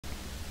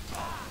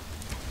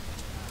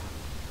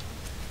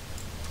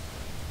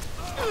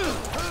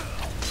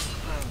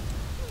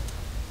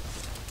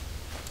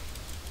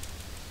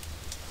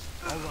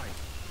Alright,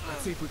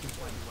 let's see if we can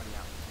find a way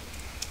out.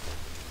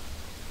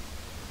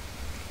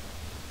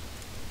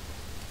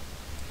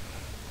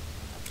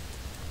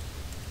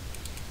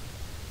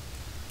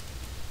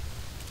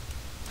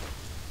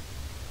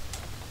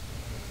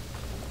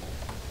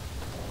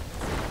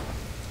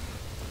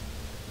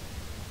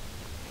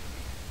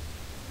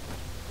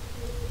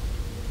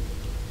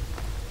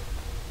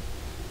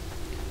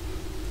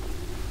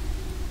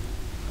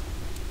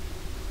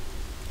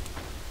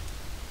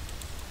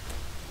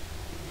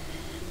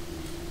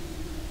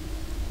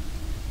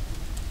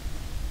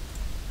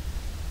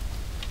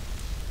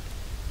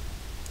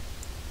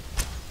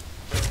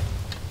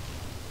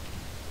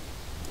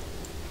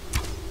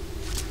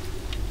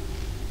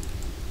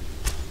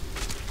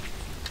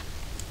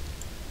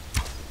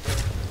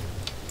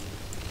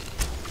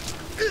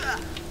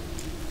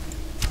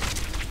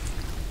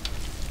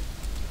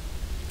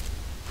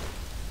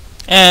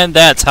 And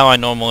that's how I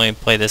normally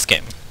play this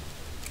game.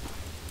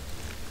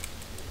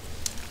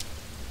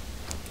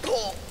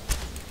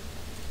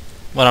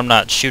 When I'm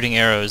not shooting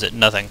arrows at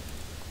nothing.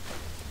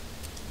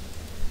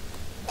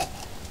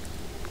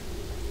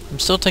 I'm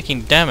still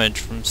taking damage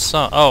from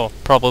some... Oh,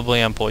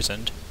 probably I'm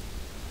poisoned.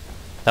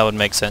 That would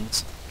make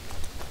sense.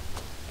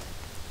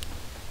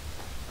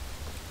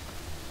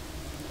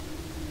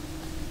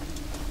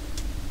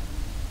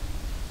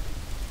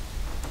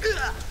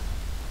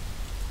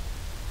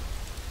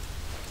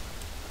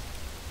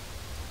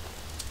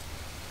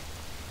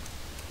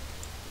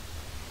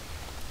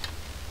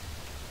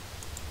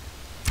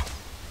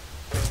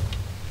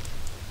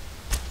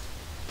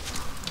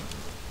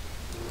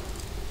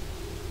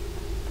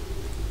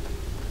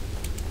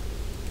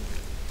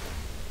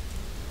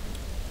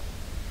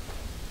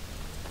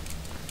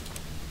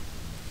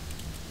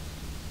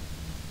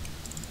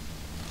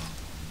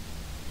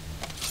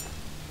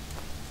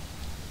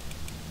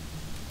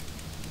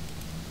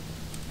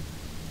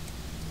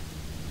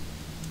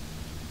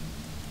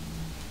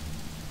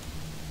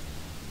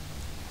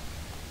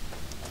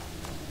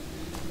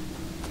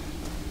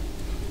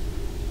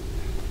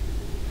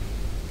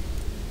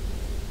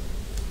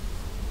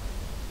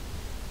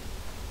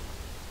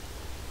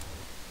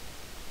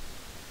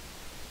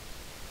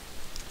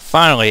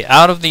 Finally,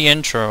 out of the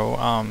intro,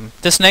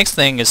 this next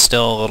thing is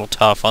still a little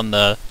tough on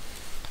the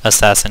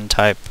assassin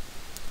type.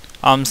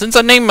 Since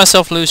I named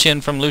myself Lucian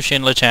from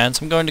Lucian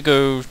LeChance, I'm going to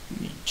go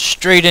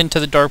straight into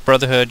the Dark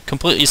Brotherhood,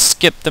 completely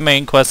skip the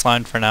main quest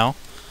line for now.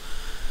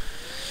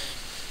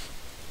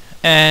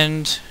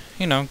 And,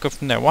 you know, go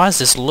from there. Why is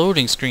this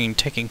loading screen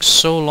taking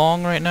so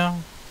long right now?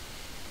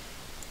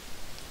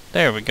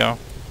 There we go.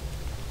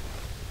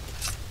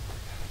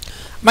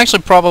 I'm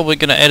actually probably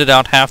going to edit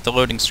out half the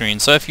loading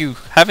screen, so if you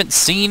haven't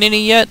seen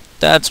any yet,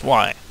 that's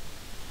why.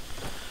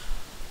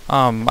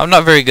 I'm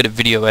not very good at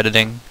video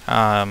editing.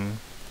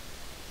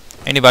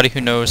 Anybody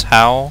who knows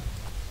how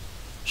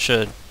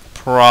should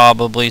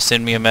probably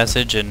send me a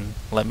message and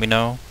let me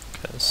know,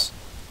 because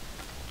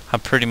I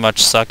pretty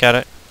much suck at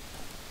it.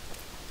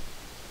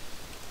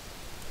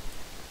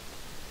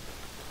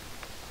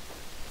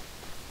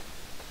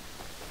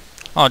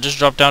 Oh, it just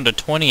dropped down to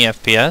 20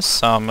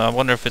 FPS. I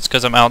wonder if it's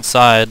because I'm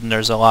outside and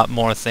there's a lot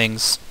more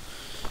things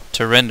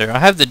to render. I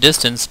have the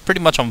distance pretty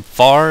much on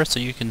far so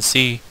you can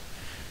see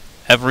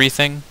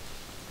everything.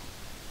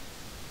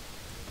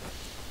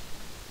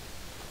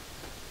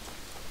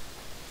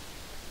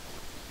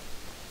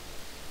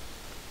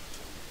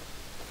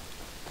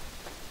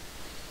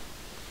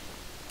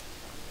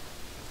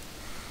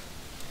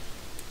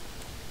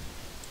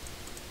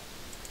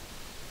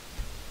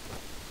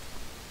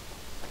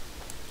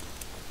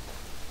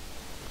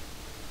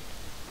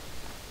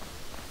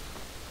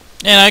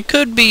 And I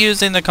could be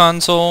using the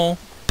console,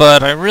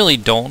 but I really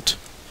don't.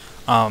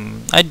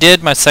 I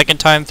did my second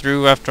time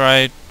through after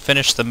I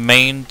finished the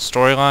main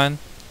storyline.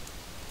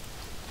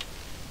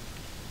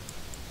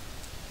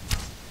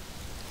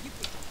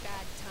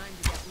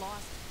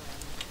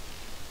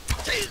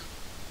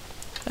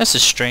 This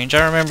is strange.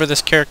 I remember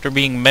this character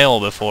being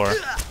male before.